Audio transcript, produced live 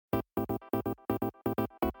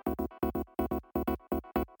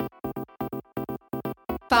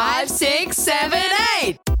5, 6, 7,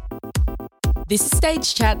 8. This is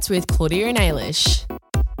Stage Chats with Claudia and Ailish.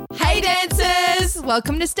 Hey dancers!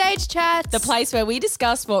 Welcome to Stage Chats. The place where we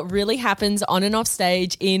discuss what really happens on and off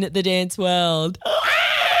stage in the dance world.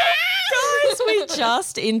 Guys, we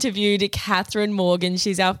just interviewed Kathryn Morgan.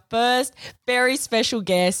 She's our first very special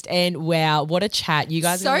guest, and wow, what a chat. You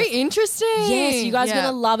guys so interesting. Yes, you guys are going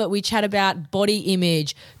to love it. We chat about body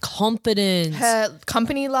image, confidence. Her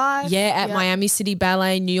company life. Yeah, at Miami City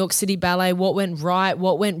Ballet, New York City Ballet, what went right,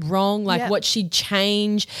 what went wrong, like what she'd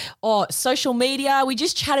change. Oh, social media. We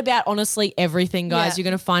just chat about honestly everything, guys. You're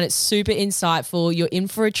going to find it super insightful. You're in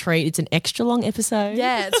for a treat. It's an extra long episode.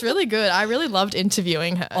 Yeah, it's really good. I really loved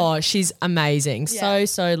interviewing her. Oh, she's amazing. Yeah.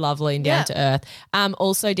 So lovely and down to earth.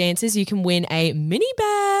 Also, dancers, you can win a mini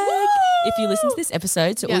bag. Woo! If you listen to this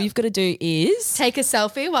episode. So all you've got to do is take a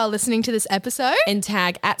selfie while listening to this episode and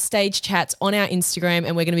tag at Stage Chats on our Instagram,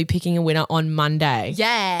 and we're going to be picking a winner on Monday.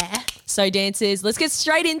 Yeah. So dancers, let's get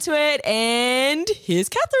straight into it, and here's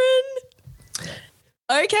Kathryn.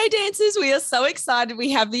 Okay, dancers, we are so excited. We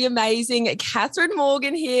have the amazing Kathryn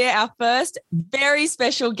Morgan here, our first very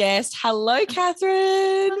special guest. Hello,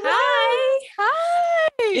 Kathryn. Hi.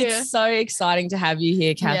 It's so exciting to have you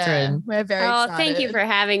here, Kathryn. We're very excited. Thank you for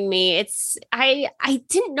having me. I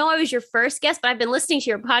didn't know I was your first guest, but I've been listening to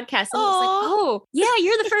your podcast and I was like, oh, yeah,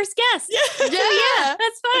 you're the first guest. Yeah,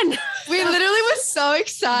 that's fun. We literally were so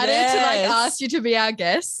excited to ask you to be our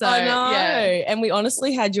guest. So, I know. And we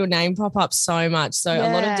honestly had your name pop up so much. So a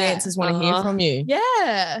lot of dancers want to hear from you.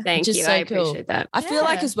 Yeah. Thank you. So I cool. appreciate that. I feel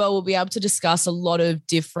like as well we'll be able to discuss a lot of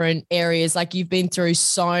different areas. Like you've been through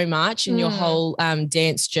so much in your whole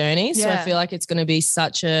dance journey. So I feel like it's going to be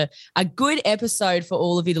such a good episode for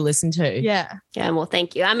all of you to listen to. Yeah. Yeah. Well,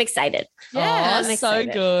 thank you. I'm excited. Yeah. I'm so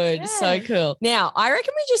excited. good. Yeah. So cool. Now, I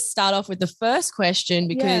reckon we just start off with the first question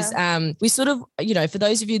because we sort of, for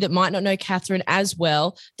those of you that might not know Kathryn as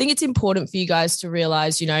well, I think it's important for you guys to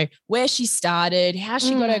realize, where she started, how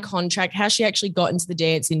she got her contract, how she actually got into the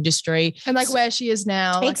dance industry. And like where she is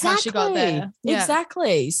now, like how she got there. Yeah.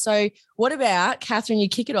 Exactly. So what about, Kathryn, you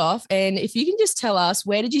kick it off, and if you can just tell us,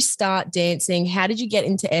 where did you start dancing? How did you get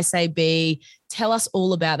into SAB? Tell us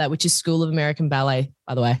all about that, which is School of American Ballet,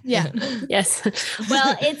 by the way. Yeah. Yes.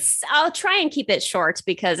 Well, I'll try and keep it short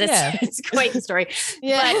because it's quite the story.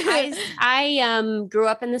 Yeah. But I grew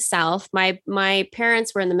up in the South. My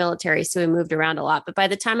parents were in the military, so we moved around a lot. But by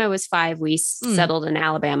the time I was 5, we settled in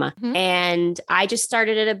Alabama. Mm-hmm. And I just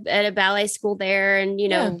started at a ballet school there and,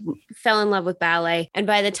 fell in love with ballet. And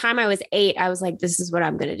by the time I was 8, I was like, this is what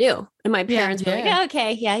I'm going to do. And my parents were like, oh,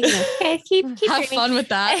 okay, okay, keep have fun with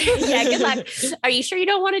that. Yeah, good luck. Are you sure you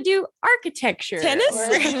don't want to do architecture? Tennis? Or,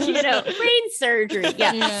 brain surgery.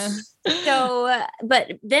 Yeah. So,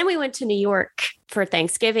 but then we went to New York for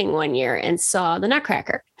Thanksgiving one year and saw the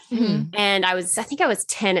Nutcracker. Mm-hmm. And I think I was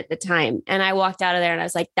 10 at the time. And I walked out of there and I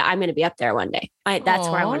was like, I'm going to be up there one day. That's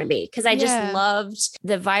where I want to be. Cause I just loved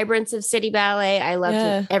the vibrance of City Ballet. I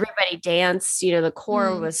loved everybody dance, the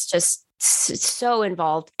core was just so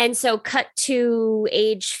involved. And so cut to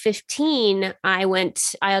age 15, I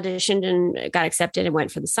auditioned and got accepted and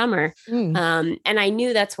went for the summer. And I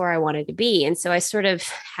knew that's where I wanted to be. And so I sort of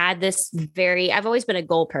had this I've always been a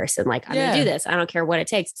goal person. Like, I'm going to do this. I don't care what it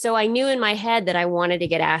takes. So I knew in my head that I wanted to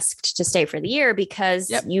get asked to stay for the year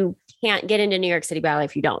because you can't get into New York City Ballet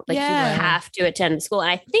if you don't. Like you have to attend the school.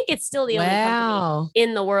 And I think it's still the only company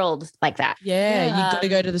in the world like that. Yeah, you got to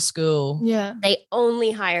go to the school. Yeah. They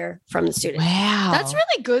only hire from the students. Wow. That's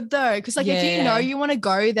really good though. Because if you want to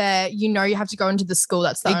go there, you have to go into the school.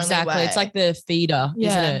 That's the only way. It's like the feeder,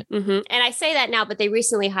 isn't it? Mm-hmm. And I say that now, but they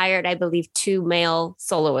recently hired, I believe, 2 male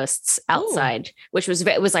soloists outside, which was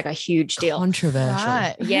like a huge deal. Controversial.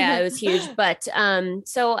 Right. Yeah, it was huge. But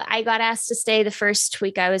so I got asked to stay the first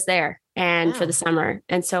week I was there. And for the summer.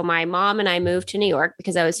 And so my mom and I moved to New York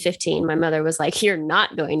because I was 15. My mother was like, you're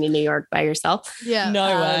not going to New York by yourself. Yeah.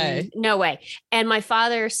 No way. And my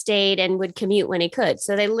father stayed and would commute when he could.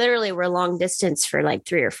 So they literally were long distance for like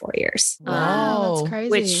 3 or 4 years. Wow, that's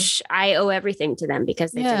crazy. Which I owe everything to them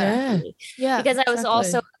because they did that for me. Yeah. Because I was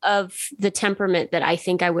also of the temperament that I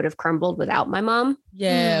think I would have crumbled without my mom.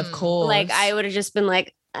 Yeah, of course. Like I would have just been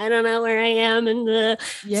like, I don't know where I am. And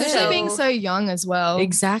especially being so young as well.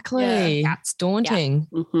 Exactly. Yeah. It's daunting.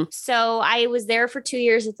 Yeah. Mm-hmm. So I was there for 2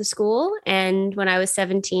 years at the school. And when I was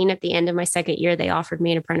 17, at the end of my second year, they offered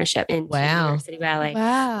me an apprenticeship in New York City Ballet.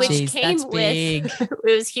 Wow. Which came with, it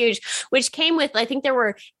was huge, which came with, I think there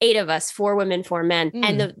were 8 of us, 4 women, 4 men.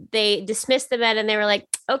 And they dismissed the men and they were like,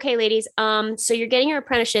 okay, ladies, so you're getting your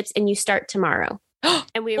apprenticeships and you start tomorrow.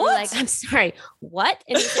 And we were like, I'm sorry, what?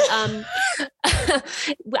 And he said,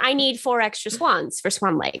 I need 4 extra swans for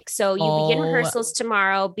Swan Lake. So you begin rehearsals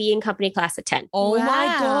tomorrow, be in company class at 10. Oh my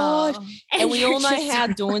God. And we all know how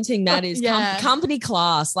daunting that is. Company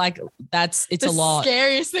class, like it's a lot.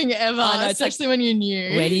 Scariest thing ever, especially when you're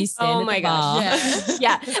new. Ready, oh my gosh.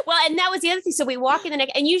 Yeah. Well, and that was the other thing. So we walk in the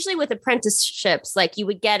next, and usually with apprenticeships, like you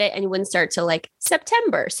would get it and you wouldn't start till like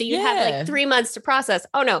September. So you'd have like 3 months to process.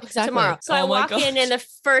 Oh no, tomorrow. So I walk in and the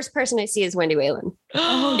first person I see is Wendy Whalen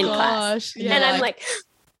in class. Yeah. And I'm like,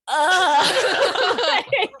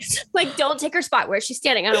 like, don't take her spot. Where's she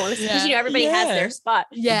standing? I don't want to see, because everybody has their spot.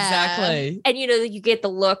 Yeah, exactly. And you get the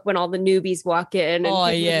look when all the newbies walk in.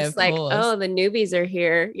 And just like, oh, the newbies are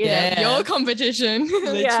here. You know, your competition.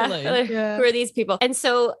 Literally. Who are these people? And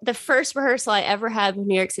so the first rehearsal I ever had with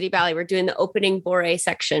New York City Ballet, we're doing the opening bourrée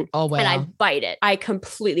section. Oh wow! And I bite it. I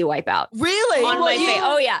completely wipe out. Really? On my face.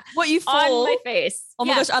 Oh yeah. What, you fall? On my face. Oh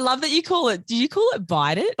my gosh, I love that you call it. Did you call it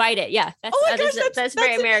bite it? Bite it, yeah. That's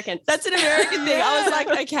very American. That's an American thing. I was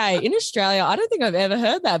like, okay, in Australia, I don't think I've ever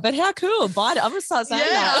heard that, but how cool. Bite it. I'm going to start saying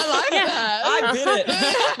that. I like that. I bit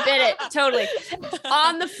it. Bit it, totally.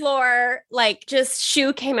 On the floor, like just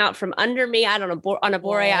shoe came out from under me. I don't know, on a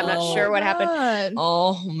bourrée. I'm not sure what happened.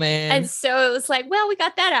 Oh, man. And so it was like, well, we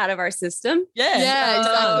got that out of our system.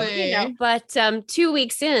 Yeah, exactly. But 2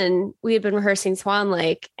 weeks in, we had been rehearsing Swan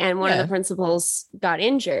Lake, and one of the principals got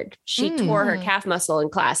injured. She tore her calf muscle in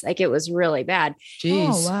class. Like, it was really bad. Jeez.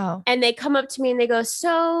 Oh, wow. And they come up to me and they go,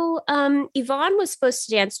 so Yvonne was supposed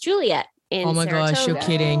to dance Juliet in Oh my Saratoga. gosh, you're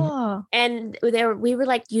kidding. And we were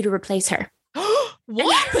like, you to replace her.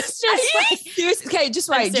 What? Just okay, just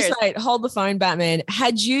wait. Hold the phone, Batman.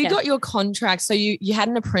 Had you got your contract, so you had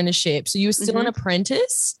an apprenticeship, so you were still an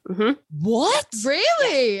apprentice? Mm-hmm. What?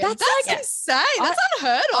 Really? Yeah. That's like insane. That's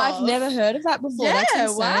unheard of. I've never heard of that before. Yeah, That's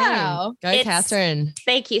insane. wow. Go, Kathryn.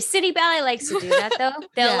 Thank you. City Ballet likes to do that though.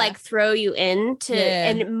 They'll like throw you into,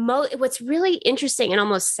 and what's really interesting and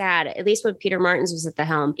almost sad, at least when Peter Martins was at the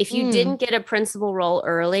helm, if you didn't get a principal role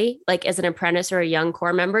early, like as an apprentice or a young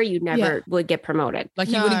core member, you never would get promoted. Like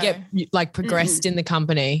you wouldn't get like progressed in the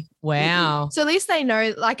company. Wow. So at least they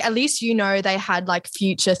know, like, at least you know they had like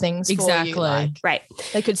future things for you. Like, right.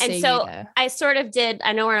 They could see. And so you there. I sort of did,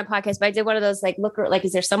 I know we're on a podcast, but I did one of those like, look, like,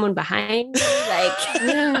 is there someone behind me?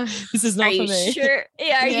 Like, this is not for me. Sure?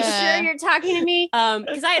 Yeah. Are you sure you're talking to me?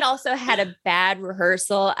 Because I had also had a bad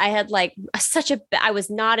rehearsal. I had like I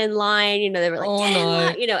was not in line, you know, they were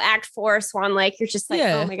like, you know, act 4, Swan Lake. You're just like,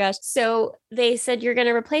 oh my gosh. So they said, you're going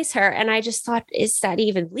to replace her. And I just thought, is that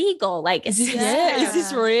even legal? Like, is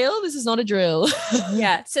this real? This is not a drill.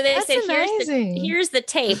 Yeah. So they said, here's the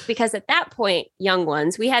tape, because at that point, young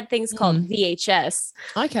ones, we had things called VHS.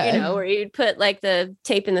 Okay. You know, where you'd put like the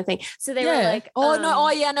tape in the thing. So they were like, I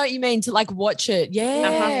know what you mean, to like watch it.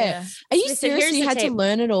 Yeah. Are you serious? You had to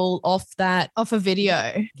learn it all off a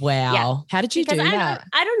video. Wow. Yeah. How did you do that?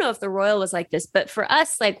 I don't know if the Royal was like this, but for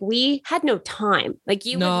us, like, we had no time. Like,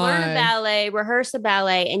 you would learn a ballet, rehearse a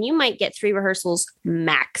ballet, and you might get 3 rehearsals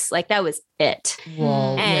max. Like, that was it.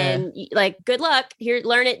 Whoa, and like, good luck. Here,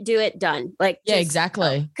 learn it, do it, done. Like,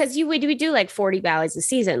 exactly. Because we do like 40 ballets a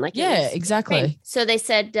season. Like, exactly. Great. So they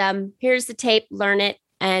said, here's the tape, learn it,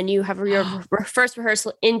 and you have your first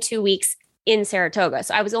rehearsal in 2 weeks in Saratoga.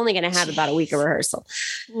 So I was only going to have about a week of rehearsal.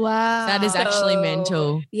 Wow. That is actually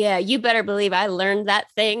mental. Yeah. You better believe I learned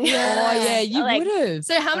that thing. Yeah. Oh yeah, you would have.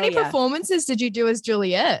 So how many performances did you do as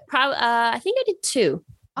Juliet? Probably, I think I did 2.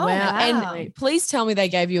 Oh, wow. And please tell me they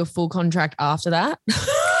gave you a full contract after that.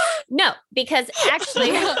 No, because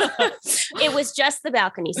actually it was just the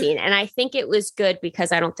balcony scene. And I think it was good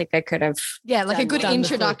because I don't think I could have. Yeah, like a good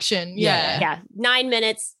introduction. Yeah. 9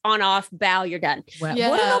 minutes on, off, bow, you're done. Wow. Yeah.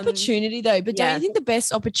 What an opportunity though. But don't you think the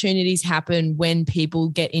best opportunities happen when people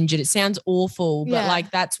get injured? It sounds awful, but like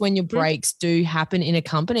that's when your breaks do happen in a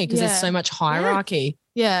company, because there's so much hierarchy.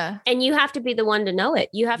 Yeah. And you have to be the one to know it.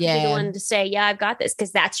 You have to be the one to say, yeah, I've got this,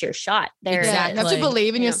 because that's your shot. Exactly. You have to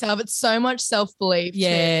believe in yourself. It's so much self-belief.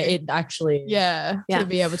 Yeah, it actually. To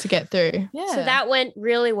be able to get through. Yeah. So that went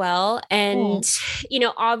really well. And, you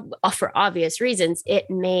know, for obvious reasons, it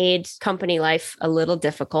made company life a little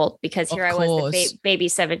difficult, because here I was, the baby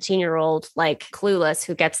 17-year-old, like clueless,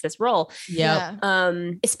 who gets this role. Yeah.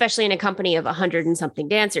 Especially in a company of 100 and something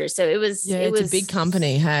dancers. So it was a big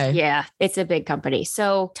company. Hey. Yeah, it's a big company.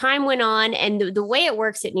 So time went on, and the way it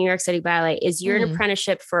works at New York City Ballet is you're an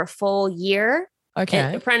apprenticeship for a full year.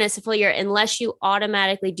 Okay. Apprentice a full year, unless you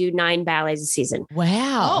automatically do 9 ballets a season.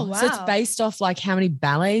 Wow. Oh, wow. So it's based off like how many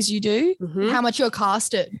ballets you do? How much you're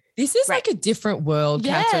casted. This is like a different world,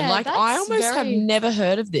 Kathryn. Like I almost have never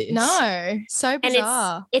heard of this. No, so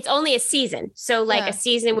bizarre. And it's only a season. So like a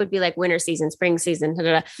season would be like winter season, spring season.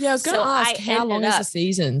 Yeah, I was going to ask, how long is a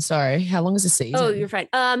season? Sorry, how long is a season? Oh, you're fine.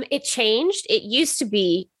 It changed. It used to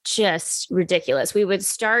be just ridiculous. We would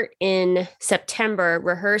start in September,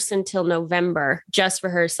 rehearse until November, just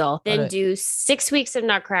rehearsal, then do 6 weeks of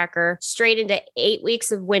Nutcracker, straight into 8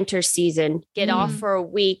 weeks of winter season, get off for a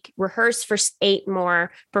week, rehearse for 8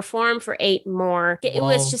 more, perform for 8 more. It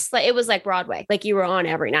was just like, it was like Broadway. Like you were on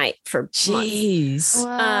every night for months.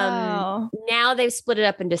 Wow. Now they've split it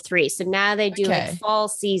up into 3. So now they do like fall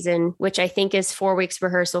season, which I think is 4 weeks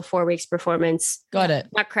rehearsal, 4 weeks performance. Got it.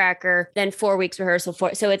 Nutcracker, then 4 weeks rehearsal.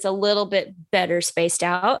 So it's a little bit better spaced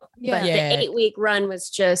out. But the 8-week run was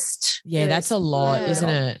just that's a lot, isn't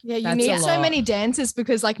it? Yeah, you need so many dances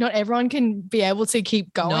because like not everyone can be able to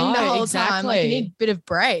keep going the whole time. Like you need a bit of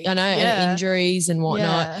break. I know, and injuries and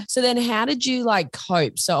whatnot. Yeah. So then how did you like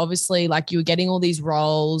cope? So obviously like you were getting all these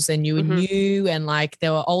roles and you were new and like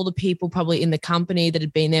there were older people probably in the company that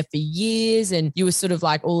had been there for years and you were sort of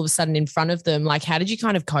like all of a sudden in front of them. Like how did you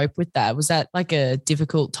kind of cope with that? Was that like a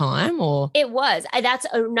difficult time or? It was. That's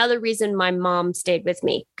another reason my mom stayed with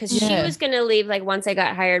me because she was going to leave like once I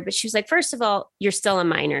got hired, but she was like, first of all, you're still a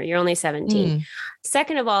minor. You're only 17.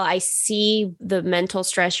 Second of all, I see the mental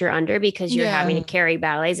stress you're under because you're having to carry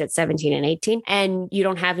ballets at 17 and 18 and you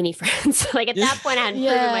don't have any friends. Like at that point, I hadn't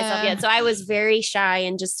proven myself yet. So I was very shy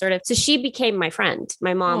and just sort of, so she became my friend.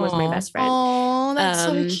 My mom was my best friend. Oh, that's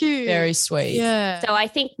so cute. Very sweet. Yeah. So I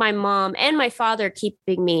think my mom and my father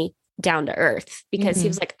keeping me down to earth because he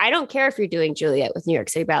was like, I don't care if you're doing Juliet with New York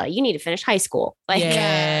City Ballet. You need to finish high school. Like,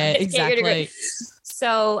 exactly.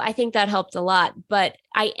 So I think that helped a lot. But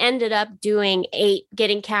I ended up doing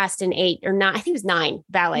getting cast in 8 or 9, I think it was 9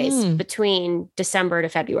 ballets between December to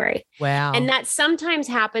February. Wow. And that sometimes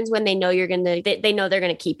happens when they know they know they're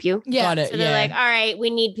going to keep you. Yeah. Got it. So they're like, all right, we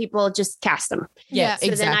need people, just cast them. Yeah,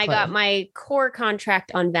 so then I got my core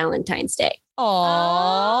contract on Valentine's Day.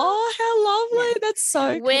 Oh, how lovely. That's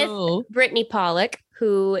so cool. With Brittany Pollock,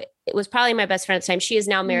 who was probably my best friend at the time. She is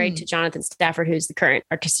now married to Jonathan Stafford, who's the current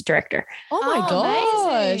artistic director. Oh my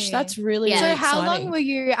gosh. Amazing. That's really So exciting. how long were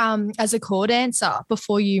you as a core dancer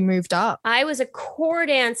before you moved up? I was a core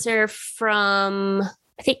dancer from,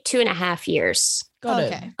 I think, 2.5 years. Got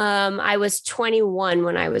it. I was 21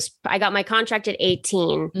 when I got my contract at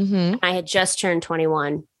 18. I had just turned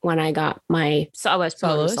 21 when I got I was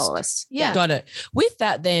soloist. Yeah. Got it. With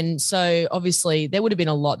that then, so obviously there would have been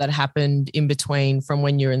a lot that happened in between from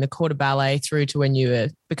when you were in the corps de ballet through to when you were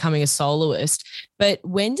becoming a soloist. But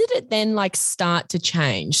when did it then like start to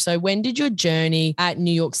change? So when did your journey at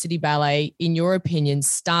New York City Ballet, in your opinion,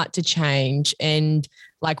 start to change? And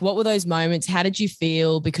like, what were those moments? How did you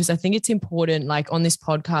feel? Because I think it's important, like on this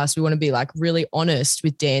podcast, we want to be like really honest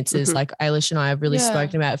with dancers. Like Ailish and I have really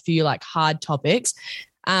spoken about a few like hard topics.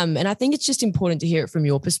 And I think it's just important to hear it from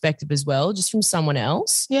your perspective as well, just from someone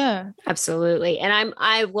else. Yeah, absolutely. And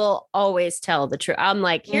I will always tell the truth. I'm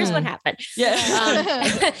like, here's what happened. Yeah.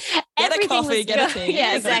 Get a coffee, get a tea.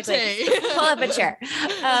 Yeah, exactly. Pull up a chair.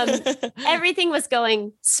 Everything was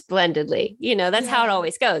going splendidly. You know, that's how it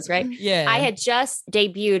always goes, right? Yeah. I had just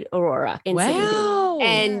debuted Aurora in Sydney,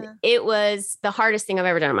 and it was the hardest thing I've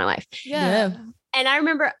ever done in my life. Yeah. And I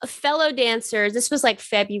remember fellow dancers, this was like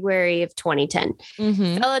February of 2010.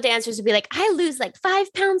 Fellow dancers would be like, I lose like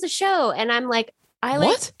 5 pounds a show. And I'm like, I'm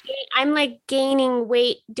like gaining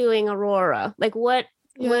weight doing Aurora. Like what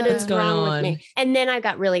is wrong with me? And then I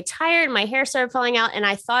got really tired. My hair started falling out and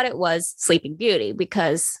I thought it was Sleeping Beauty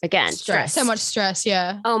because again, stress. So much stress.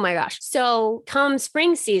 Yeah. Oh my gosh. So come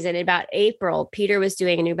spring season, about April, Peter was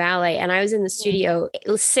doing a new ballet and I was in the studio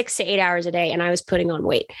 6 to 8 hours a day and I was putting on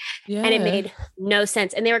weight and it made no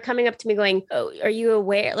sense. And they were coming up to me going, oh, are you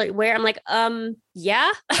aware? Like where? I'm like,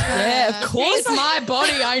 yeah. Yeah, of course. My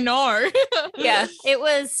body, I know. Yeah. It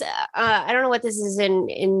was, I don't know what this is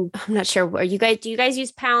in, I'm not sure. Do you guys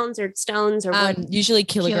use pounds or stones or what? Usually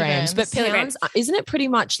kilograms. But pounds, isn't it pretty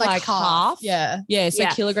much like half? Yeah. Yeah. So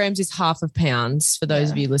kilograms is half of pounds for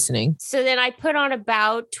those of you listening. So then I put on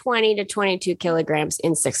about 20 to 22 kilograms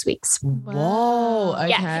in 6 weeks. Whoa. Okay.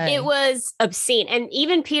 Yeah. It was obscene. And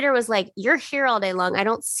even Peter was like, you're here all day long. I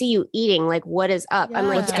don't see you eating. Like, what is up? Yeah. I'm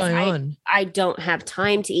like, what's going on? I don't have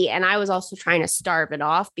time to eat. And I was also trying to starve it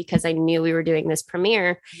off because I knew we were doing this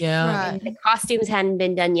premiere. Yeah. The costumes hadn't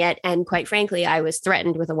been done yet. And quite frankly, I was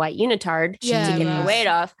threatened with a white unitard to get the weight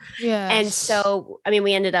off. Yeah. And so, I mean,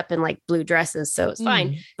 we ended up in like blue dresses, so it's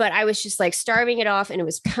fine. But I was just like starving it off, and it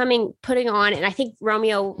was putting on. And I think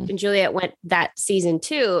Romeo and Juliet went that season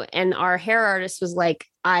too. And our hair artist was like,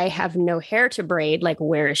 I have no hair to braid. Like,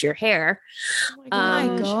 where is your hair? Oh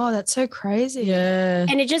my God, that's so crazy. Yeah.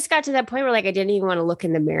 And it just got to that point where like, I didn't even want to look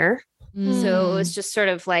in the mirror. So it was just sort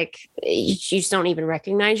of like, you just don't even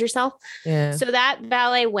recognize yourself. Yeah. So that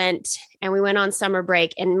ballet went, and we went on summer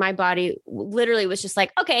break, and my body literally was just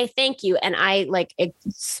like, okay, thank you. And I like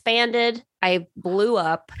expanded. I blew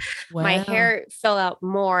up. Wow. My hair fell out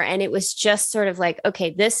more. And it was just sort of like, okay,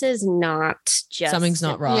 this is not just something's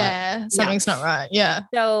not right. Yeah. Something's not right. Yeah.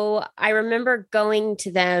 So I remember going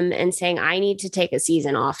to them and saying, I need to take a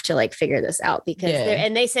season off to like figure this out because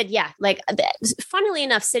and they said, yeah, like funnily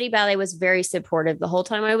enough, City Ballet was very supportive the whole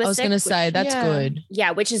time I was sick. I was going to say that's good.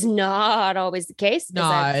 Yeah. Which is not always the case.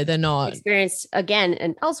 No, they're not. Experienced again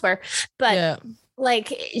and elsewhere, but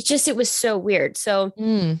like, it was so weird. So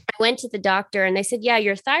I went to the doctor and they said, yeah,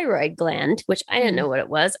 your thyroid gland, which I didn't know what it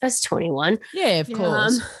was. I was 21. Yeah, of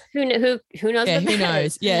course. Who knows? Yeah, who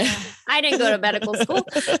knows? Yeah. I didn't go to medical school.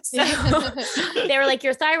 So they were like,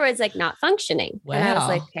 your thyroid's like not functioning. Wow. And I was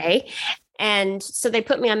like, okay. And so they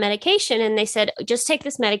put me on medication and they said, just take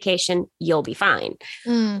this medication. You'll be fine.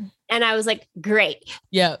 And I was like, great.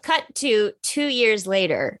 Yeah. Cut to 2 years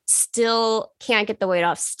later, still can't get the weight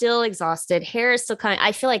off, still exhausted. Hair is still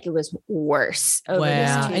I feel like it was worse. Over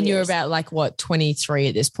wow. these And you're years. about like what, 23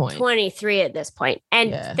 at this point? 23 at this point.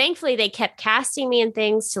 And thankfully they kept casting me in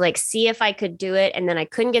things to like see if I could do it. And then I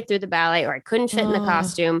couldn't get through the ballet or I couldn't fit in the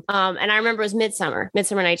costume. And I remember it was Midsummer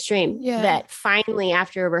Night's Dream that finally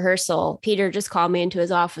after a rehearsal, Peter just called me into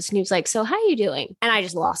his office and he was like, so how are you doing? And I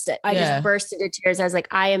just lost it. I just burst into tears. I was like,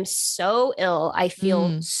 I am so ill. I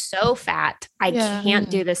feel so fat. I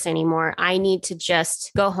can't do this anymore. I need to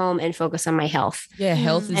just go home and focus on my health. Yeah.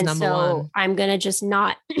 Health is number one. I'm going to just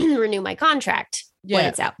not renew my contract when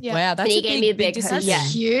it's out. Yeah. Wow. That's a big decision.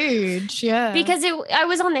 That's huge. Yeah. Because I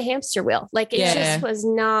was on the hamster wheel. Like it just was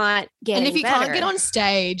not getting And if you better. can't get on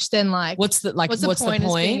stage, then like, what's the point?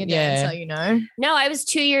 Of being a dancer, you know? No, I was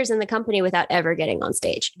 2 years in the company without ever getting on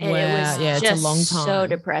stage. And it was just it's a long time. So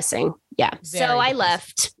depressing. Yeah. Very so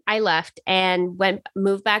depressing. I left and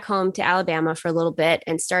moved back home to Alabama for a little bit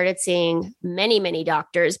and started seeing many, many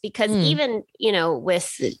doctors because even,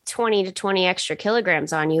 with 20 to 20 extra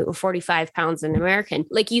kilograms on you, or 45 pounds in American,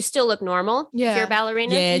 like you still look normal if you're a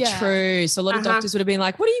ballerina. Yeah, true. So a lot of doctors would have been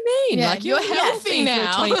like, what do you mean? Yeah, like you're healthy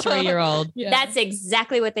now. For a 23-year-old. That's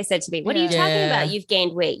exactly what they said to me. What are you talking about? You've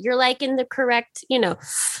gained weight. You're like in the correct,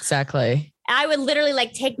 Exactly. I would literally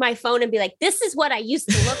like take my phone and be like, this is what I used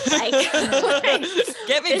to look like.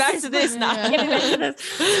 Get me back to this now. Get me back to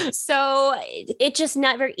this. So it just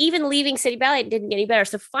never, even leaving City Ballet, it didn't get any better.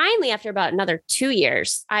 So finally, after about another 2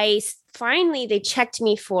 years, they checked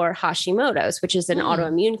me for Hashimoto's, which is an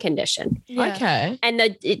autoimmune condition. Yeah. Okay.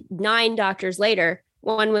 And 9 doctors later,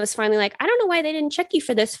 one was finally like, I don't know why they didn't check you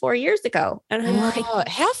for this 4 years ago. And I'm like,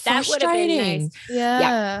 how frustrating. That would have been nice.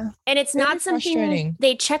 Yeah. And it's not something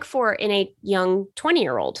they check for in a young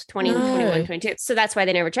 20-year-old, 21, 22. So that's why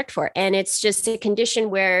they never checked for it. And it's just a condition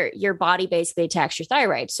where your body basically attacks your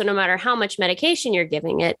thyroid. So no matter how much medication you're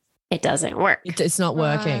giving it, it doesn't work. It's not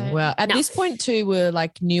working. Right. Well, at this point too, were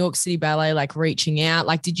like New York City Ballet like reaching out?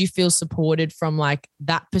 Like, did you feel supported from like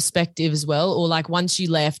that perspective as well? Or like once you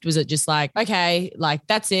left, was it just like, okay, like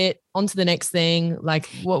that's it, on to the next thing? Like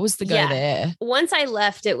what was the go there? Once I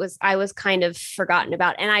left, I was kind of forgotten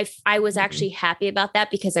about. And I was actually happy about that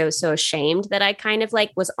because I was so ashamed that I kind of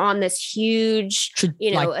like was on this huge,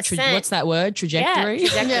 ascent. What's that word? Trajectory? Yeah,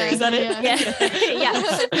 trajectory. Is that it?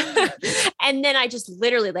 Yeah. And then I just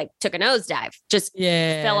literally like took a nosedive, just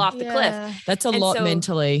fell off the cliff. That's a lot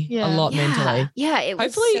mentally. A lot mentally. Yeah. It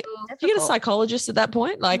was hopefully so you get a psychologist at that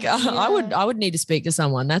point. Like I would need to speak to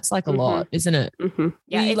someone. That's like a lot, isn't it? Mm-hmm.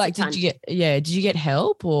 Yeah. Did you get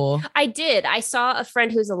help or? I did. I saw a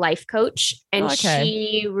friend who's a life coach and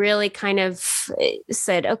she really kind of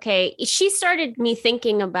said, okay, she started me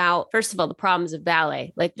thinking about, first of all, the problems of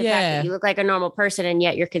ballet, like the fact that you look like a normal person and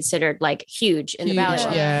yet you're considered like huge in the ballet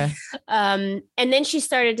world. Yeah. And then she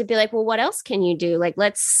started to be like, well, what else can you do? Like,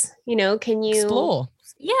 let's, can you explore?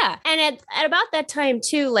 Yeah. And at about that time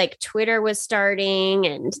too, like Twitter was starting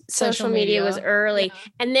and social media was early. Yeah.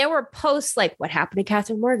 And there were posts like, what happened to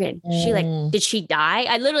Kathryn Morgan? She did she die?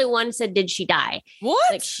 I literally one said, did she die?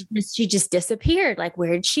 What? Like she just disappeared. Like,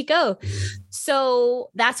 where did she go? So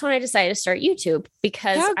that's when I decided to start YouTube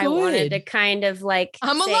because I wanted to kind of like,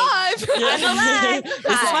 I'm alive. I'm alive.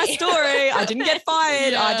 This is my story. I didn't get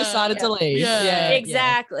fired. I decided to leave. Yeah,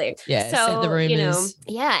 exactly. Yeah. So, the rumors.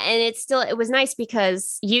 You know, and it was nice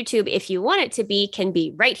because YouTube, if you want it to be, can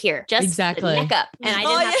be right here, just the neck up. And I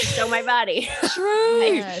didn't have to show my body.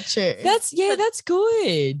 True. True. That's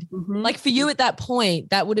good. Mm-hmm. Like for you at that point,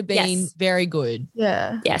 that would have been very good.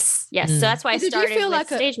 Yeah. Yes. So that's why I started with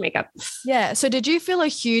stage makeup. Yeah. So did you feel a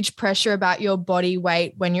huge pressure about your body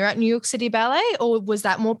weight when you're at New York City Ballet, or was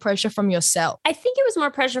that more pressure from yourself? I think it was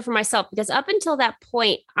more pressure for myself because up until that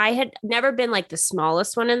point, I had never been like the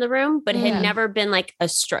smallest one in the room, but had never been like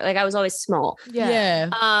like I was always small. Yeah.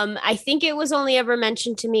 I think it was only ever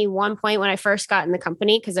mentioned to me one point when I first got in the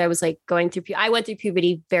company because I was like I went through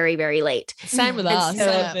puberty very, very late. Same with us.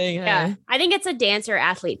 Same thing. Yeah. I think it's a dancer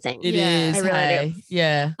athlete thing. It is. I really do.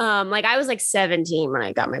 Yeah. Like I was like 17 when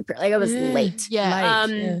I got my period. Like I was late. Yeah.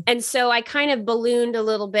 And so I kind of ballooned a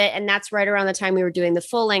little bit, and that's right around the time we were doing the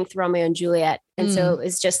full length Romeo and Juliet. And so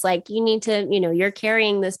it's just like, you need to, you're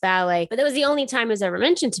carrying this ballet. But that was the only time it was ever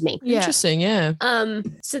mentioned to me. Yeah. Interesting. Yeah.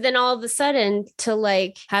 So then all of a sudden to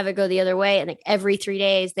like have it go the other way. And like every 3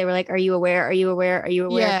 days they were like, are you aware? Are you aware? Are you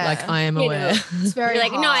aware? Yeah. Like I am aware. It's very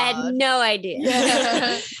like, no, I had no idea.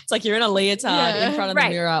 Yeah. It's like you're in a leotard in front of the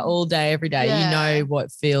mirror all day, every day. You know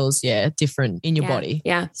what feels, different in your body.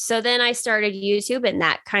 Yeah. So then I started YouTube, and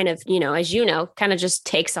that kind of, as you know, kind of just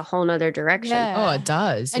takes a whole nother direction. Yeah. Oh, it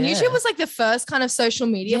does. And YouTube was like the first kind of social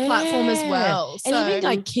media platform as well. So. And even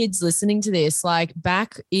like kids listening to this, like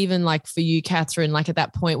back even like for you, Kathryn, like at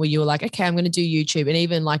that point where you were like, okay, I'm going to do YouTube. And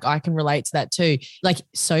even like I can relate to that too. Like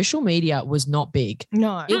social media was not big.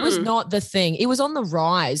 No. It was not the thing. It was on the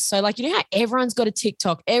rise. So like, how everyone's got a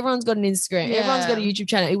TikTok, everyone's got an Instagram, everyone's got a YouTube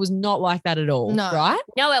channel. It was not like that at all. No. Right?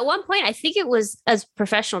 No, at one point, I think it was, as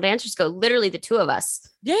professional dancers go, literally the two of us.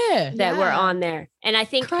 That were on there. And I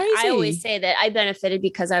think I always say that I benefited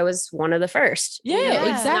because I was one of the first. Yeah,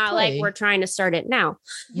 exactly. It's not like we're trying to start it now.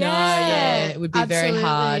 No, it would be very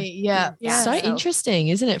hard. Yeah. So interesting,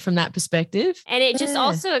 isn't it, from that perspective? And it just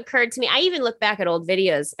also occurred to me, I even look back at old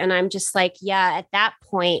videos and I'm just like, at that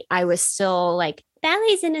point, I was still like,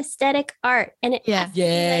 ballet's an aesthetic art and it has to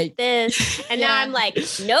be like this. And now I'm like,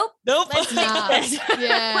 nope. Let's fix this.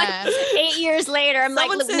 Yeah. Like 8 years later, I'm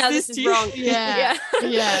Someone like, look, no, this is wrong. Yeah.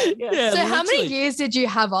 So how many years did you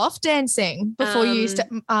have off dancing before you used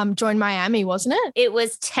to join Miami, wasn't it? It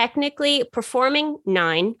was technically performing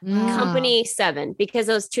 9, company 7, because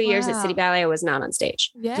those 2 years at City Ballet, I was not on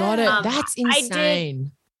stage. Yeah. Got it. That's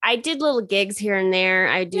insane. I did little gigs here and there.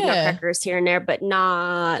 I do nutcrackers here and there, but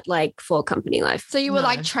not like full company life. So you were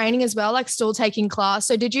like training as well, like still taking class.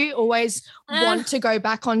 So did you always want to go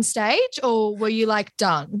back on stage, or were you like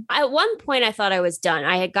done? At one point I thought I was done.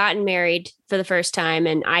 I had gotten married for the first time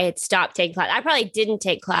and I had stopped taking class. I probably didn't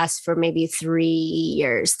take class for maybe 3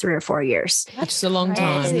 or 4 years. That's a long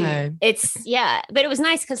time. Hey? It's but it was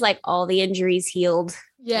nice because like all the injuries healed.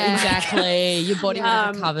 Yeah, exactly. Your body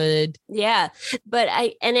was recovered. Yeah. But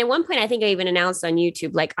at one point, I think I even announced on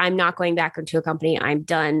YouTube, like, I'm not going back into a company. I'm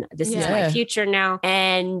done. This is my future now.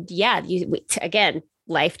 And again,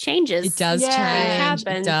 life changes. It does change. It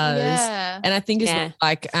happens. It does. Yeah. And I think it's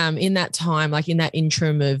like in that time, like in that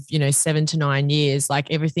interim of, 7 to 9 years,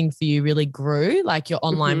 like everything for you really grew, like your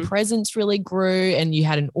online presence really grew and you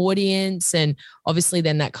had an audience. And obviously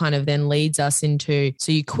then that kind of then leads us into,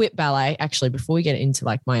 so you quit ballet, actually, before we get into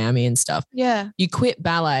like Miami and stuff. Yeah. You quit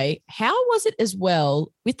ballet. How was it as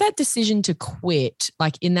well with that decision to quit,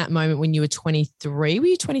 like in that moment when you were 23? Were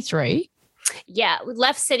you 23? Yeah, we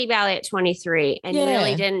left City Ballet at 23 and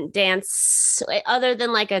really didn't dance other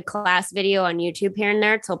than like a class video on YouTube here and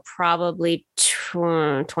there till probably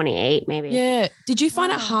 28 maybe. Yeah. Did you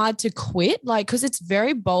find it hard to quit? Like, because it's a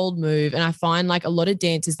very bold move. And I find like a lot of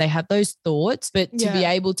dancers, they have those thoughts, but to be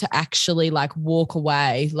able to actually like walk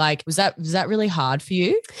away, like, was that really hard for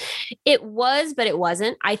you? It was, but it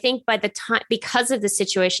wasn't. I think by the time, because of the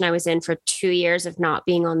situation I was in for 2 years of not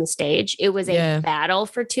being on the stage, it was a battle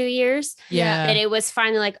for 2 years. Yeah. And it was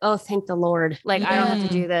finally like, oh, thank the Lord. Like, I don't have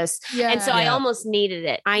to do this. Yeah. And so I almost needed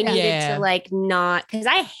it. I needed to like not, because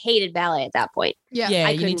I hated ballet at that point. Yeah,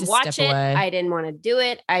 I couldn't watch it. I didn't want to do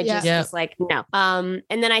it. I just was like, no. And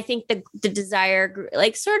then I think the desire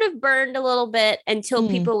like sort of burned a little bit until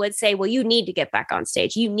people would say, well, you need to get back on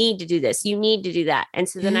stage. You need to do this. You need to do that. And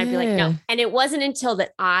so then I'd be like, no. And it wasn't until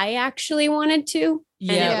that I actually wanted to.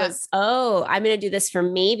 And it was, I'm going to do this for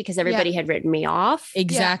me because everybody had written me off.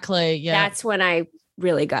 Exactly. Yeah. That's when I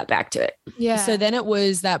really got back to it. Yeah. So then it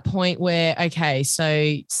was that point where, okay,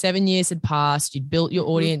 so 7 years had passed. You'd built your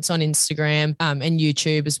audience on Instagram and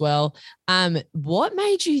YouTube as well. What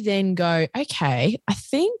made you then go, okay, I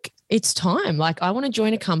think it's time. Like, I want to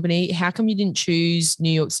join a company. How come you didn't choose New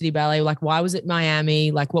York City Ballet? Like, why was it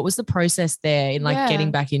Miami? Like, what was the process there in like getting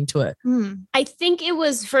back into it? I think it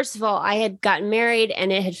was, first of all, I had gotten married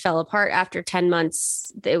and it had fell apart after 10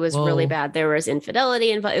 months. It was really bad. There was infidelity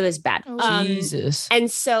involved. It was bad. Jesus. And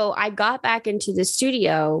so I got back into the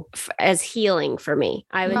studio as healing for me.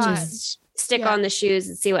 I would just stick on the shoes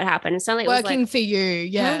and see what happened. And suddenly it was working for you.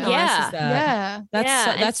 Yeah. How nice is that?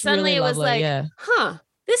 That's suddenly really it was lovely. like,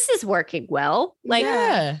 this is working well. Like,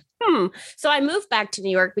 So I moved back to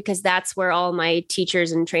New York because that's where all my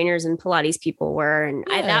teachers and trainers and Pilates people were. And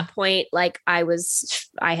at that point, like I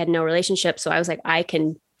had no relationship. So I was like,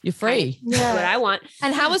 you're free. Do what I want.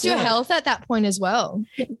 And how was your health at that point as well?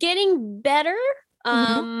 Getting better.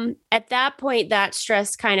 At that point, that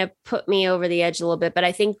stress kind of put me over the edge a little bit, but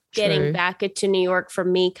I think getting back into New York for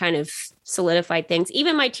me kind of solidified things.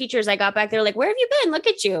 Even my teachers, I got back there like, where have you been? Look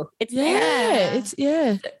at you. It's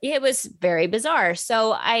there. It was very bizarre.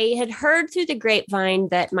 So I had heard through the grapevine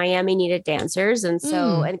that Miami needed dancers. And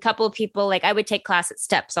so, and a couple of people, like I would take class at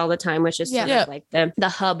Steps all the time, which is sort of like the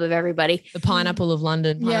hub of everybody. The pineapple of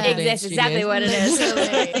London. That's exactly what it is.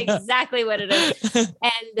 Exactly what it is.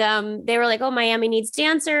 And they were like, oh, Miami needs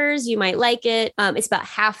dancers. You might like it. It's about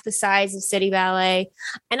half the size of City Ballet.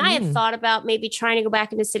 And I had thought about maybe trying to go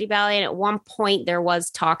back into City Ballet. And at one point there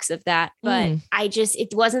was talks of that, but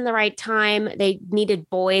it wasn't the right time. They needed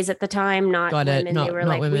boys at the time, not women. They were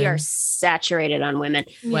like, we are saturated on women.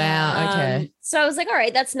 Wow. Okay. So I was like, all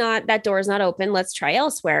right, that door is not open. Let's try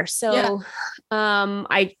elsewhere. So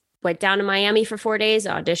I went down to Miami for 4 days,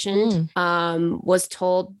 auditioned, was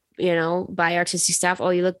told, by artistic staff,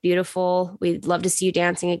 oh, you look beautiful. We'd love to see you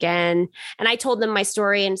dancing again. And I told them my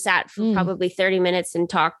story and sat for probably 30 minutes and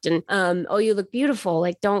talked and, oh, you look beautiful.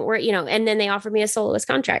 Like, don't worry, and then they offered me a soloist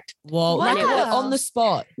contract. Whoa. Wow. On the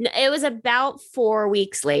spot. It was about 4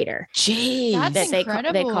 weeks later. Gee, that's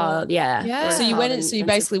incredible. They called. Yeah. So you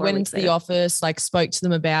basically went into the office, like spoke to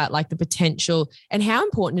them about like the potential and how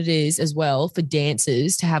important it is as well for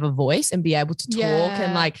dancers to have a voice and be able to talk.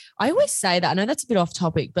 And like, I always say that, I know that's a bit off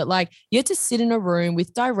topic, but like you had to sit in a room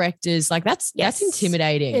with directors. Like that's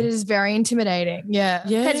intimidating. It is very intimidating. Yeah.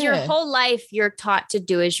 Because your whole life you're taught to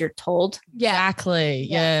do as you're told. Yeah. Exactly.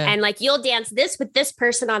 Yeah. And like you'll dance this with this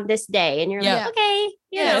person on this day. And you're like, okay.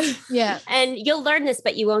 And you'll learn this,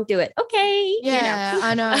 but you won't do it. Okay. Yeah,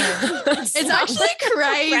 I know. It's actually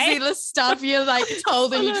crazy the stuff you're like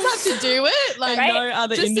told and you just have to do it. Like no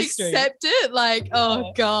other just industry. Accept it. Like,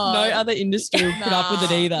 oh God. No other industry will put up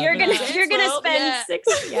with it either. You're gonna spend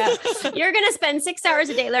you're gonna spend 6 hours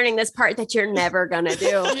a day learning this part that you're never gonna do.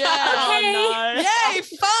 Yeah. Okay. Oh, no. Yay,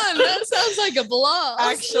 fun. That sounds like a blast.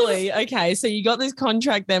 Actually, okay. So you got this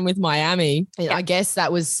contract then with Miami. Yeah. I guess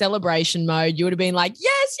that was celebration mode. You would have been like,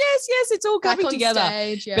 yes, it's all coming together.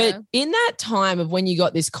 Stage, But in that time of when you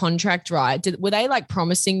got this contract, right, were they like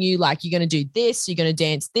promising you like, you're going to do this, you're going to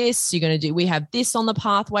dance this, we have this on the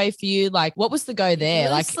pathway for you? Like, what was the go there?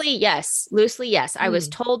 Loosely, yes. I was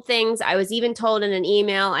told things. I was even told in an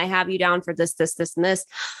email, I have you down for this, and this.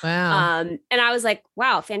 Wow. And I was like,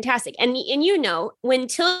 wow, fantastic. And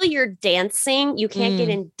until you're dancing, you can't get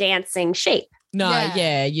in dancing shape. No,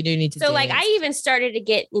 you do need to. So like I even started to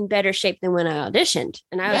get in better shape than when I auditioned.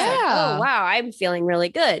 And I was like, oh, wow, I'm feeling really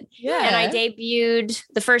good. Yeah. And I debuted.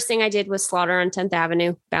 The first thing I did was Slaughter on 10th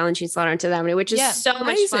Avenue, Balanchine Slaughter on 10th Avenue, which is so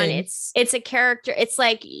much fun. It's a character. It's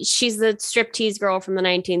like she's the striptease girl from the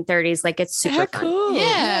 1930s. Like it's super fun. Cool.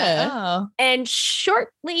 Yeah. Oh. And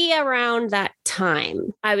shortly around that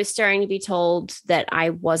time, I was starting to be told that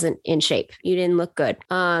I wasn't in shape. You didn't look good.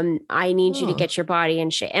 I need you to get your body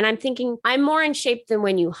in shape. And I'm thinking I'm more in shape than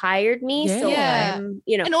when you hired me. Yeah. So I'm,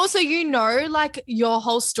 and also, like your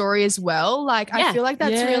whole story as well. Like, I feel like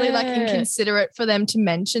that's really like inconsiderate for them to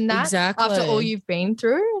mention that after all you've been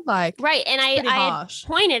through. Like, right. And I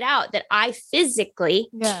pointed out that I physically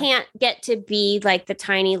can't get to be like the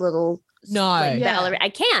tiny little ballerina. I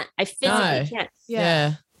can't. I physically can't.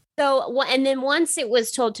 Yeah. So, and then once it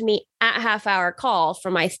was told to me at half-hour call for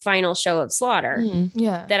my final show of Slaughter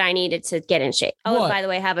that I needed to get in shape. Oh, and by the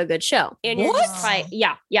way, have a good show. And you're just like,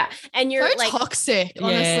 yeah. And you're so like toxic,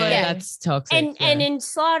 honestly. Yeah, that's toxic. And in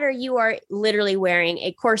Slaughter, you are literally wearing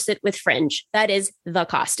a corset with fringe. That is the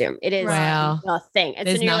costume. It is the thing. And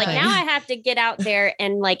so you're like, now I have to get out there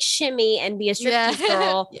and like shimmy and be a striptease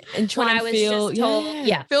girl. And try and feel,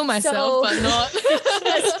 feel myself, but not.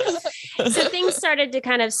 So things started to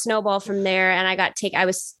kind of snowball from there, and I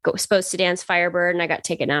was supposed to dance Firebird, and I got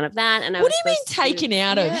taken out of that. And what do you mean taken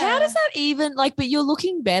out of? How does that even like? But you're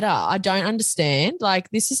looking better. I don't understand. Like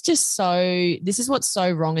this is what's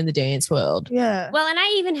so wrong in the dance world. Yeah. Well, and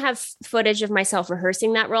I even have footage of myself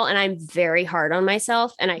rehearsing that role, and I'm very hard on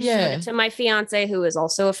myself. And I showed it to my fiance, who was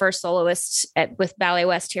also a first soloist with Ballet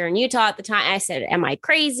West here in Utah at the time. I said, "Am I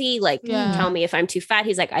crazy? Like, tell me if I'm too fat."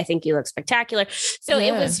 He's like, "I think you look spectacular." So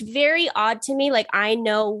it was very odd to me. Like I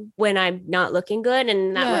know when I'm not looking good, and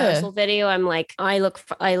in that rehearsal video, I'm like, I look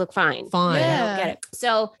fine. Fine. Yeah. I don't get it.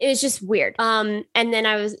 So it was just weird. And then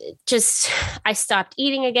I stopped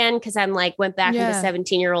eating again because I'm like went back into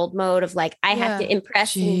 17-year-old mode of like I have to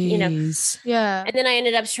impress, and, you know. Yeah. And then I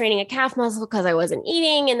ended up straining a calf muscle because I wasn't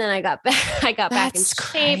eating, and then I got back. I got back in shape.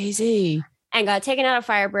 Crazy. And got taken out of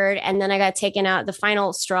Firebird. And then I got taken out. The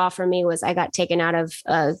final straw for me was I got taken out of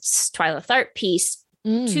Twyla Tharp piece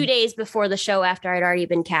 2 days before the show, after I'd already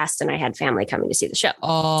been cast and I had family coming to see the show.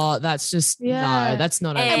 Oh, that's just, no, that's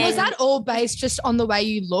not. And was that all based just on the way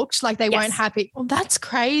you looked? Like they weren't happy? Oh, that's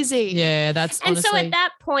crazy. Yeah, that's honestly. And so at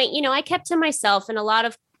that point, you know, I kept to myself, and a lot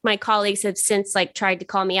of my colleagues have since like tried to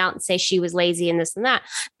call me out and say she was lazy and this and that.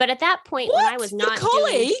 But at that point, when I was not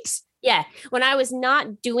colleagues. When I was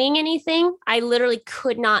not doing anything, I literally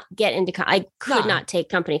could not get into, I could not take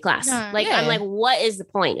company class. I'm like, what is the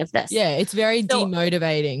point of this? Yeah. It's very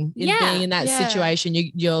demotivating in being in that situation.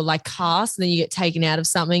 You're like cast, and then you get taken out of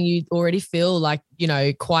something. You already feel like, you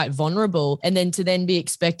know, quite vulnerable. And then to then be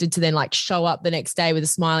expected to then like show up the next day with a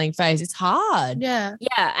smiling face. It's hard. Yeah.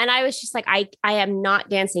 Yeah. And I was just like, I am not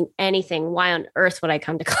dancing anything. Why on earth would I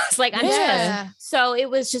come to class? Like, I'm just, so it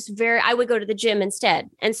was just I would go to the gym instead.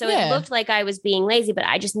 And so it looked like I was being lazy, but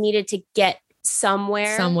I just needed to get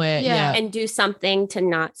somewhere and do something to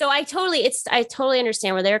not. So I totally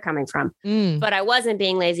understand where they're coming from, but I wasn't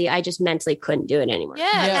being lazy. I just mentally couldn't do it anymore.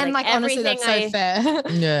 And like honestly, that's so fair.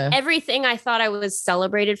 Everything I thought I was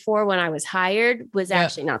celebrated for when I was hired was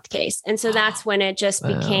actually not the case. And so that's when it just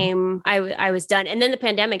became, I was done. And then the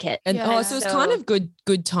pandemic hit. And so it was kind of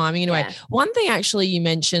good timing in a way. One thing actually you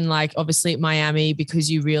mentioned, like obviously at Miami, because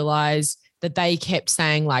you realize that they kept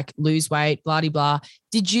saying like lose weight, blah, blah, blah.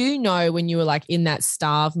 Did you know when you were like in that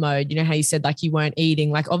starve mode, you know how you said like you weren't eating,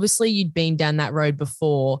 like obviously you'd been down that road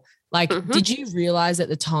before. Like, did you realize at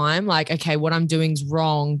the time, like, okay, what I'm doing is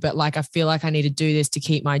wrong, but like, I feel like I need to do this to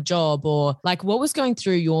keep my job, or like what was going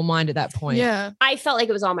through your mind at that point? Yeah. I felt like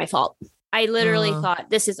it was all my fault. I literally thought,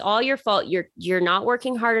 this is all your fault. You're not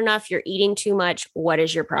working hard enough. You're eating too much. What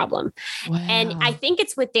is your problem? Wow. And I think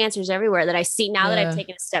it's with dancers everywhere that I see now that I've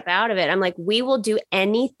taken a step out of it. I'm like, we will do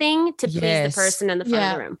anything to please the person in the front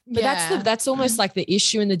of the room. But that's almost like the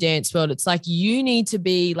issue in the dance world. It's like you need to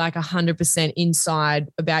be like 100% inside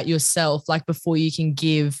about yourself, like before you can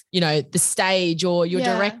give, you know, the stage or your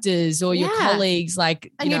directors or your colleagues, like,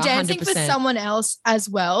 and you're dancing 100%. For someone else as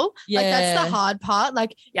well. Like that's the hard part.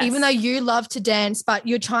 Like even though you love to dance, but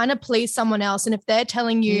you're trying to please someone else, and if they're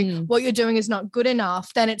telling you what you're doing is not good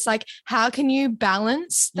enough, then it's like, how can you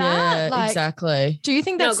balance that? Yeah, exactly. Do you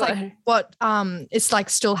think that's what it's like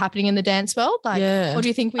still happening in the dance world? Like, or do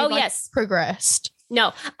you think we've progressed?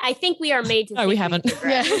 No, I think we are made to think we haven't. No,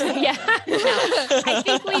 I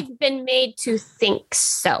think we've been made to think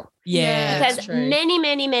so. Yeah. Because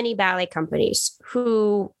many ballet companies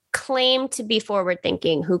who claim to be forward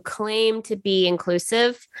thinking, who claim to be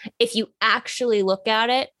inclusive, if you actually look at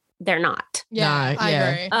it, they're not. Yeah, I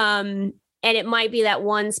agree. And it might be that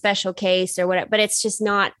one special case or whatever, but it's just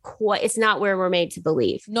not quite, it's not where we're made to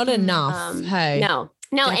believe. Not enough.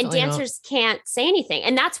 No, and dancers can't say anything.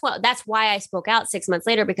 And that's why I spoke out 6 months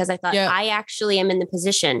later, because I thought I actually am in the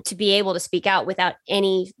position to be able to speak out without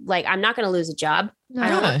any, like, I'm not going to lose a job. I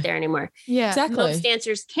don't work there anymore. Yeah, exactly. Most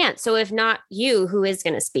dancers can't. So if not you, who is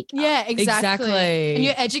going to speak out? Yeah, exactly. And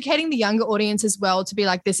you're educating the younger audience as well to be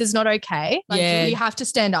like, this is not okay. Like, you have to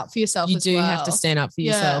stand up for yourself. You do have to stand up for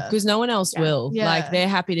yourself, because no one else will. Yeah. Like, they're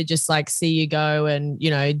happy to just like see you go and, you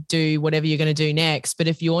know, do whatever you're going to do next. But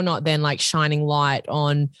if you're not then like shining light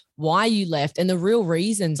on why you left and the real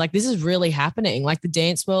reasons. Like this is really happening. Like the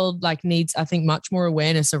dance world like needs, I think, much more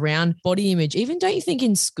awareness around body image. Even don't you think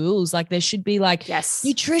in schools, like there should be like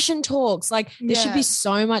nutrition talks, like there should be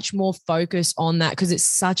so much more focus on that because it's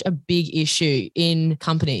such a big issue in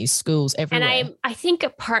companies, schools, everywhere. And I think a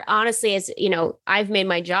part, honestly, is, you know, I've made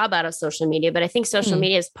my job out of social media, but I think social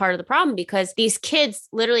media is part of the problem because these kids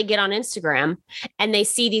literally get on Instagram and they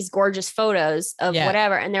see these gorgeous photos of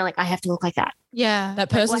whatever. And they're like, I have to look like that. Yeah. That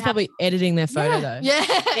person's probably editing their photo though. Yeah.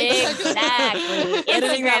 Exactly.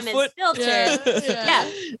 Instagram is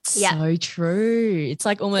filtered. So true. It's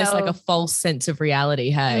like almost like a false sense of reality.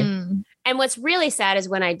 Hey. And what's really sad is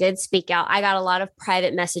when I did speak out, I got a lot of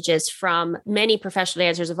private messages from many professional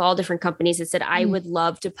dancers of all different companies that said, I would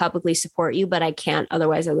love to publicly support you, but I can't.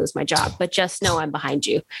 Otherwise, I lose my job. But just know I'm behind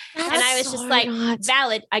you. And I was just like,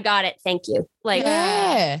 valid. I got it. Thank you. Like,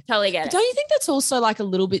 totally get it. Don't you think that's also like a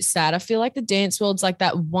little bit sad? I feel like the dance world's like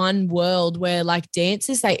that one world where like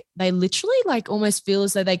dancers, they literally like almost feel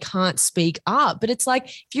as though they can't speak up. But it's like,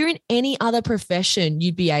 if you're in any other profession,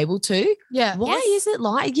 you'd be able to. Yeah. Why is it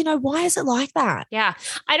like, why is it like that? Yeah.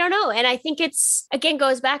 I don't know. And I think it's, again,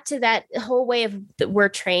 goes back to that whole way of we're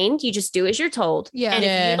trained. You just do as you're told. Yeah. And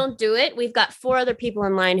if you don't do it, we've got 4 other people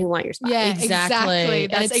in line who want your spot. Yeah, exactly.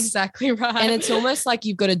 That's exactly right. And it's almost like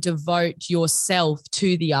you've got to devote yourself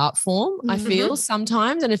to the art form, I feel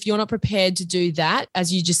sometimes. And if you're not prepared to do that,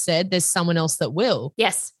 as you just said, there's someone else that will.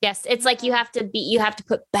 Yes. It's like you have to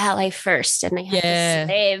put ballet first and they have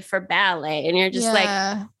to save for ballet. And you're just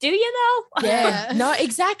like, do you though? Yeah. No,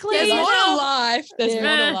 exactly. There's more to life. There's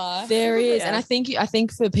more to life. There is. Yeah. And I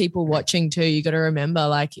think for people watching too, you got to remember,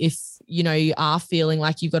 like if, you are feeling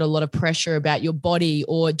like you've got a lot of pressure about your body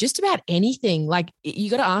or just about anything, like you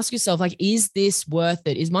got to ask yourself, like, is this worth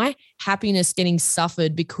it? Is my happiness getting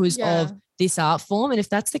suffered because of this art form? And if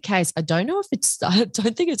that's the case, I don't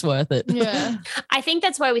think it's worth it. Yeah. I think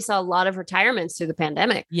that's why we saw a lot of retirements through the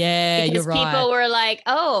pandemic. Yeah, because you're right. people were like,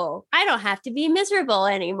 oh, I don't have to be miserable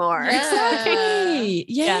anymore. Exactly.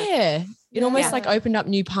 Yeah. It almost like opened up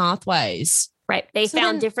new pathways. Right. They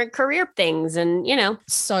found different career things and,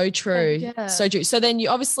 So true. Yeah. So true. So then you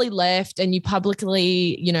obviously left and you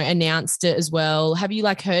publicly, announced it as well. Have you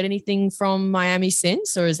like heard anything from Miami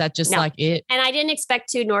since, or is that just like it? And I didn't expect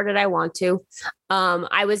to, nor did I want to.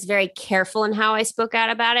 I was very careful in how I spoke out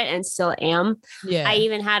about it and still am. Yeah. I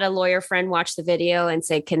even had a lawyer friend watch the video and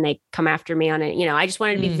say, can they come after me on it? I just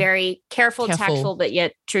wanted to be very careful, tactful, but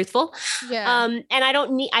yet truthful. Yeah. And I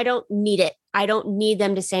don't need it. I don't need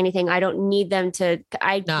them to say anything. I don't need them to,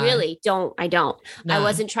 really don't. I don't. No. I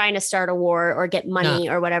wasn't trying to start a war or get money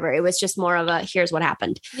or whatever. It was just more of a, here's what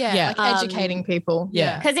happened. Yeah. Like educating people.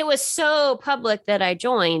 Yeah. Because it was so public that I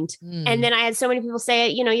joined. And then I had so many people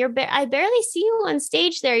say, I barely see you on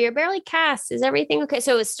stage there. You're barely cast. Is everything okay?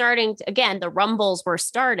 So it was starting to, again, the rumbles were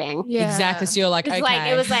starting. Yeah. Exactly. So you're like,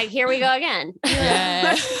 it was like, here we go again.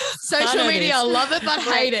 Yeah. Social media, love it, but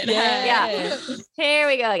hate it. Yeah. Here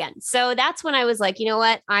we go again. So that's when I was like, you know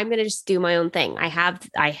what? I'm going to just do my own thing. I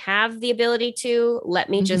have the ability to let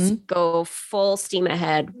me just go full steam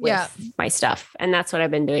ahead with my stuff. And that's what I've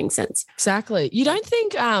been doing since. Exactly. You don't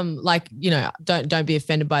think, don't be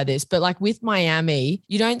offended by this, but like with Miami,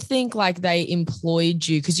 you don't think like they employed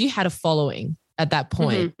you because you had a following at that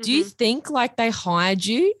point. Do you think like they hired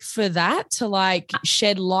you for that to like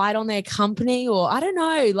shed light on their company, or I don't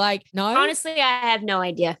know, like, no? Honestly, I have no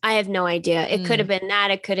idea. It could have been that.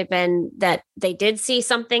 It could have been that they did see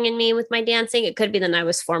something in me with my dancing. It could be that I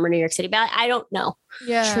was former New York City Ballet. I don't know.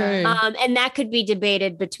 Yeah. True. And that could be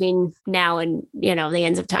debated between now and, the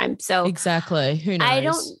ends of time. So exactly. Who knows? I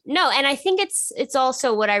don't know. And I think it's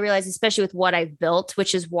also what I realize, especially with what I've built,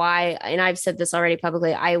 which is why, and I've said this already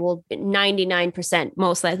publicly, I will 99%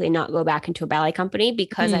 most likely not go back into a ballet company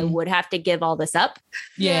because I would have to give all this up.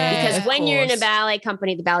 Yeah. Because when you're in a ballet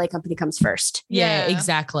company, the ballet company comes first. Yeah,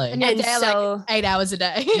 exactly. And you're there so, like 8 hours a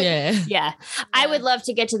day. Yeah. I would love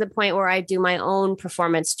to get to the point where I do my own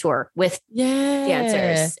performance tour with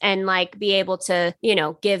dancers and like be able to,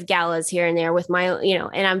 give galas here and there with my,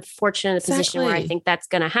 and I'm fortunate in a position where I think that's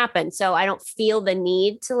going to happen. So I don't feel the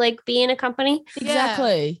need to like be in a company.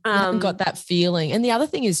 Exactly. You haven't got that feeling. And the other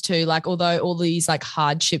thing is too, like, although all these like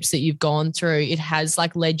hardships that you've gone through, it has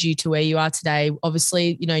like led you to where you are today.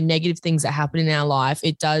 Obviously, negative things that happen in our life,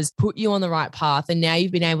 it does put you on the right path. And now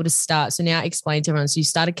you've been able to start. So now explain to everyone. So you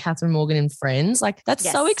started Kathryn Morgan and Friends. Like that's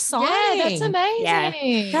so exciting. Yeah, that's amazing.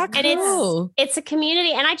 Yeah. How cool. And it's a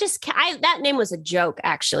community. And that name was a joke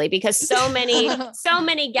actually, because so many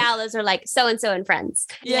galas are like so-and-so and Friends.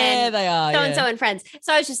 Yeah, they are. So-and-so and Friends.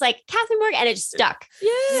 So I was just like Kathryn Morgan, and it just stuck. Yeah.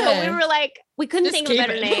 So we were like, We couldn't think of a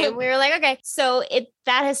better name. We were like, okay. So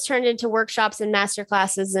that has turned into workshops and master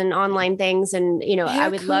classes and online things. And, I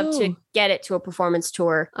would love to get it to a performance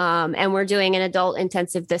tour. And we're doing an adult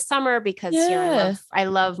intensive this summer because I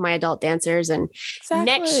love my adult dancers. And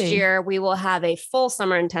next year we will have a full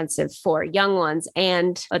summer intensive for young ones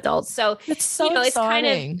and adults. So it's so exciting.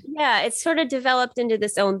 It's kind of, it's sort of developed into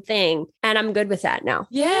this own thing. And I'm good with that now.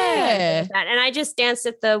 Yeah. And I just danced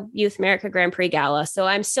at the Youth America Grand Prix Gala. So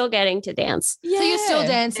I'm still getting to dance. Yeah. So you're still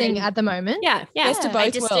dancing at the moment? Yeah. I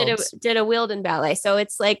just did a Wielden ballet. So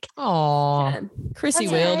it's like, Chrissy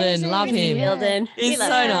Wielden, love him. Wielden. He's so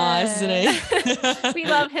nice, isn't he? We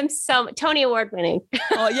love him so much. Tony Award winning.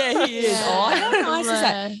 Oh yeah, he is. Oh, how nice is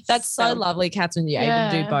that? That's so lovely, Kathryn. You're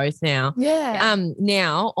able to do both now. Yeah.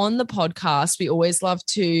 Now on the podcast, we always love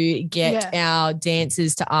to get our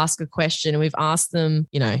dancers to ask a question, and we've asked them,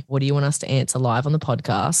 what do you want us to answer live on the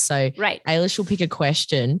podcast? So Ailish will pick a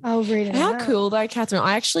question. I'll read it. How cool though, Kathryn.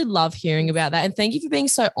 I actually love hearing about that, and thank you for being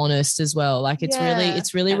so honest as well. Like it's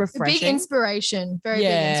really refreshing. Big inspiration. Very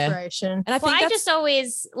big inspiration. And I just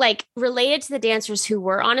always related to the dancers who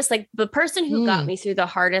were honest. Like the person who got me through the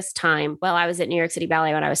hardest time while I was at New York City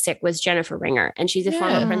Ballet when I was sick was Jennifer Ringer. And she's a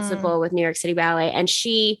former principal with New York City Ballet. And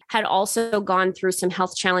she had also gone through some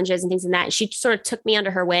health challenges and things in that. And she sort of took me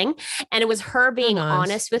under her wing. And it was her being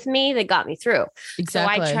honest with me that got me through.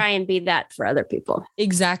 Exactly. So I try and be that for other people.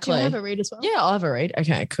 Exactly. Do you have a read as well? Yeah, I'll have a read.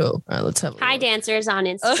 Okay, cool. All right, let's have a Hi, look. dancers on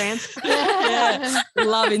Instagram.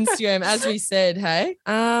 Love Instagram, as we said. Hey,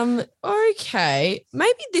 okay,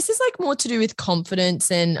 maybe this is more to do with confidence,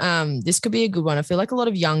 and this could be a good one. I feel like a lot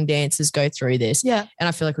of young dancers go through this, and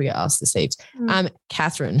I feel like we get asked this heaps.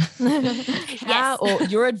 Kathryn, or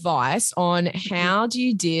your advice on how do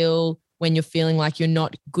you deal when you're feeling like you're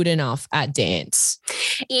not good enough at dance?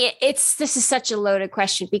 This is such a loaded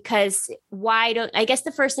question because I guess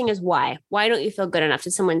the first thing is why don't you feel good enough?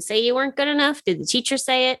 Did someone say you weren't good enough? Did the teacher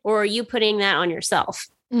say it? Or are you putting that on yourself?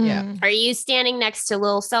 Yeah. Are you standing next to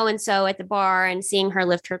little so-and-so at the bar and seeing her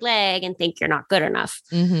lift her leg and think you're not good enough?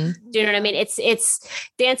 Mm-hmm. Do you know what I mean? It's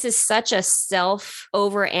dance is such a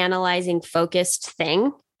self-over-analyzing focused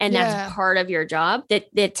thing. And that's part of your job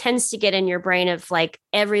that tends to get in your brain of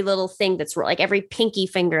every little thing that's wrong, every pinky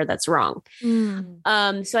finger that's wrong.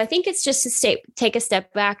 So I think it's just to take a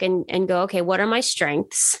step back and go, okay, what are my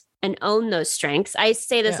strengths? And own those strengths. I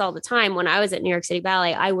say this all the time. When I was at New York City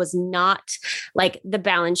Ballet, I was not the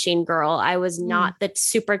Balanchine girl. I was not the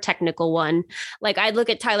super technical one. I'd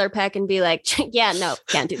look at Tyler Peck and be like, yeah, no,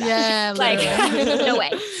 can't do that. Yeah, no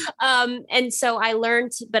way. And so I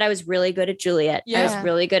learned, but I was really good at Juliet. I was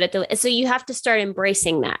really good at so you have to start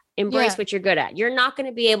embracing that. Embrace what you're good at. You're not going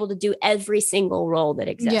to be able to do every single role that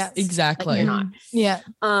exists. Yeah, exactly. You're not. Yeah.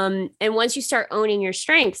 And once you start owning your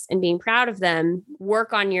strengths and being proud of them,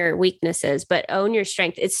 work on your weaknesses, but own your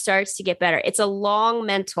strength. It starts to get better. It's a long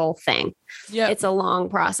mental thing. Yeah. It's a long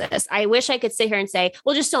process. I wish I could sit here and say,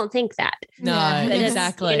 well, just don't think that. No,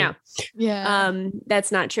 exactly.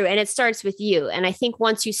 That's not true. And it starts with you. And I think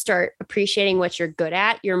once you start appreciating what you're good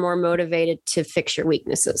at, you're more motivated to fix your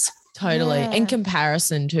weaknesses. Totally. Yeah. And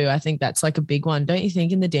comparison too. I think that's a big one. Don't you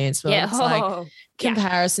think in the dance world? Yeah. It's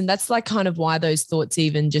comparison. That's kind of why those thoughts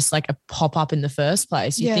even just pop up in the first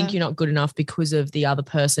place. You think you're not good enough because of the other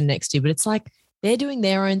person next to you, but it's they're doing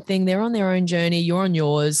their own thing. They're on their own journey. You're on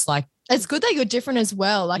yours. It's good that you're different as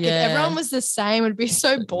well. If everyone was the same, it'd be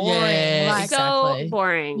so boring. Yeah, so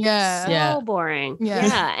boring. Yeah. So boring.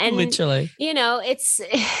 Yeah. And literally,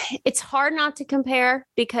 it's hard not to compare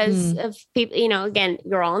because of people, again,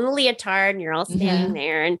 you're all in the leotard and you're all standing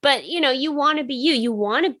there. But you want to be you. You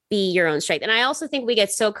want to be your own strength. And I also think we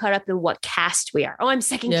get so caught up in what cast we are. Oh, I'm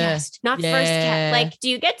second cast, not first cast. Do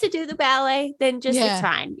you get to do the ballet? Then just it's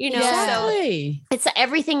fine. Exactly. So it's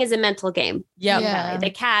everything is a mental game. Yeah. The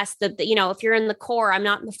cast, if you're in the core, I'm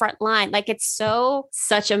not in the front line. It's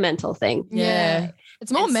such a mental thing. Yeah.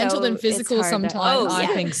 It's more mental than physical sometimes. I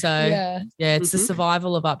think so. Yeah. It's the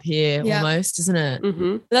survival of up here almost, isn't it?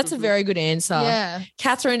 Mm-hmm. That's a very good answer. Yeah.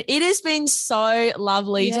 Kathryn, it has been so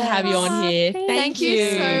lovely to have you on here. Thank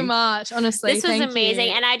you so much. Honestly, this was amazing.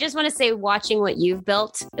 And I just want to say, watching what you've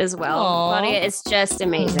built as well, Claudia, is just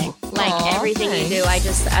amazing. Everything you do, I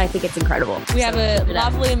think it's incredible. We have a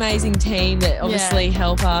lovely, amazing team that obviously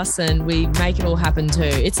help us and we make it all happen too.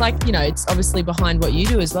 It's it's obviously behind what you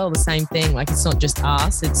do as well, the same thing. It's not just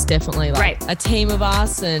us. It's definitely a team of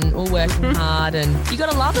us and all working hard, and you got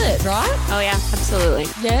to love it, right? Oh yeah, absolutely.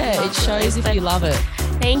 Yeah, it shows if you love it.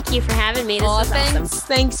 Thank you for having me. This was awesome.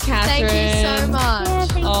 Thanks, Kathryn. Thank you so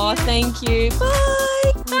much. Yeah, thank you.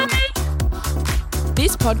 Bye. Bye.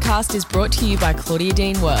 This podcast is brought to you by Claudia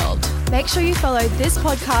Dean World. Make sure you follow this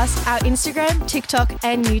podcast, our Instagram, TikTok,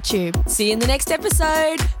 and YouTube. See you in the next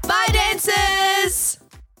episode. Bye, dancers!